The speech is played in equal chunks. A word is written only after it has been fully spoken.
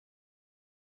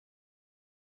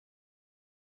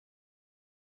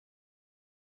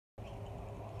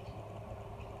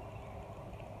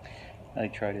Hey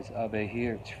traders, RB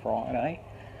here. It's Friday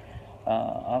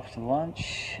after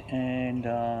lunch, and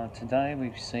today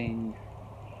we've seen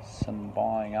some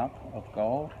buying up of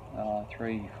gold,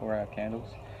 3-4 hour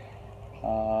candles,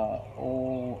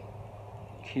 all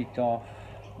kicked off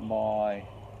by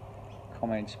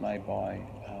comments made by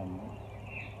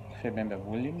Fed member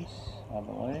Williams, I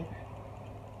believe.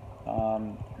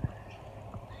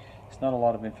 There's not a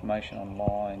lot of information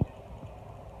online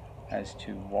as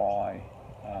to why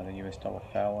the US dollar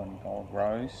fell and gold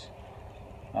rose.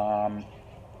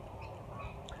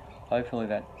 Hopefully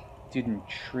that didn't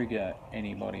trigger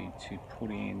anybody to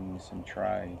put in some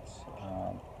trades.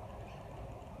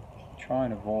 Try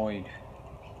and avoid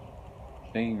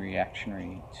being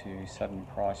reactionary to sudden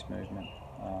price movement.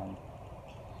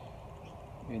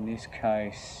 In this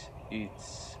case,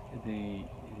 it's the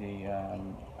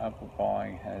upward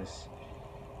buying has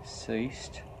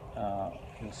ceased.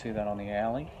 You'll see that on the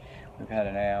hourly. We've had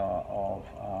an hour of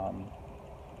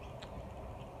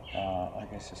I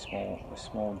guess a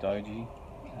small doji,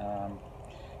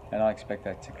 and I expect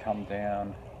that to come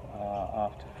down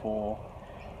after 4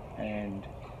 and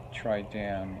trade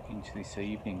down into this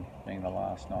evening, being the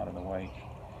last night of the week.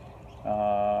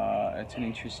 It's an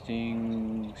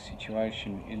interesting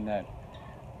situation in that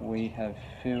we have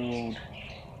filled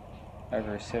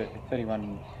over a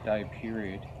 31-day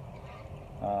period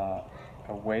a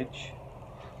wedge,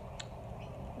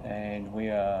 and we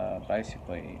are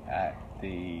basically at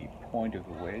the point of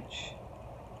the wedge,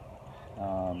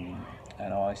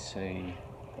 and I see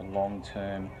the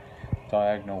long-term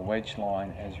diagonal wedge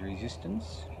line as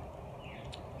resistance,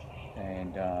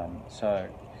 and so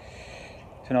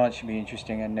tonight should be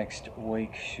interesting, and next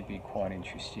week should be quite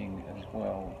interesting as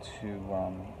well to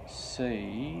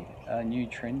see a new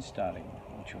trend starting,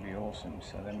 which will be awesome.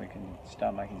 So then we can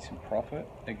start making some profit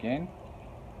again,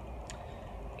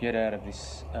 get out of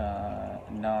this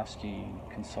nasty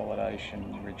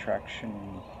consolidation,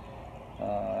 retraction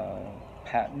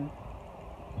pattern,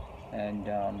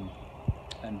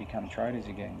 and become traders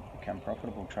again, become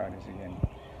profitable traders again.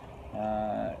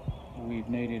 We've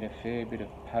needed a fair bit of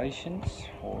patience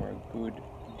for a good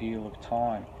deal of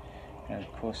time, and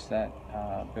of course that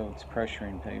builds pressure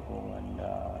in people and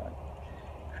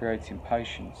creates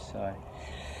impatience. So,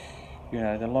 you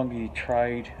know, the longer you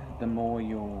trade, the more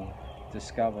you'll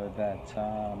discover that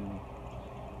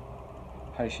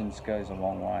patience goes a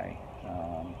long way.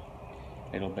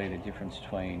 It'll be the difference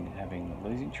between having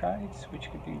losing trades,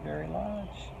 which could be very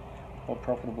large, or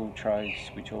profitable trades,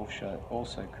 which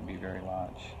also could be very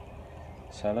large.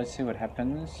 So let's see what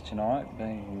happens tonight,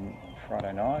 being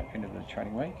Friday night, end of the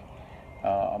trading week.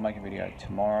 I'll make a video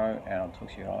tomorrow, and I'll talk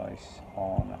to you guys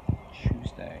on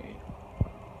Tuesday.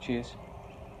 Cheers.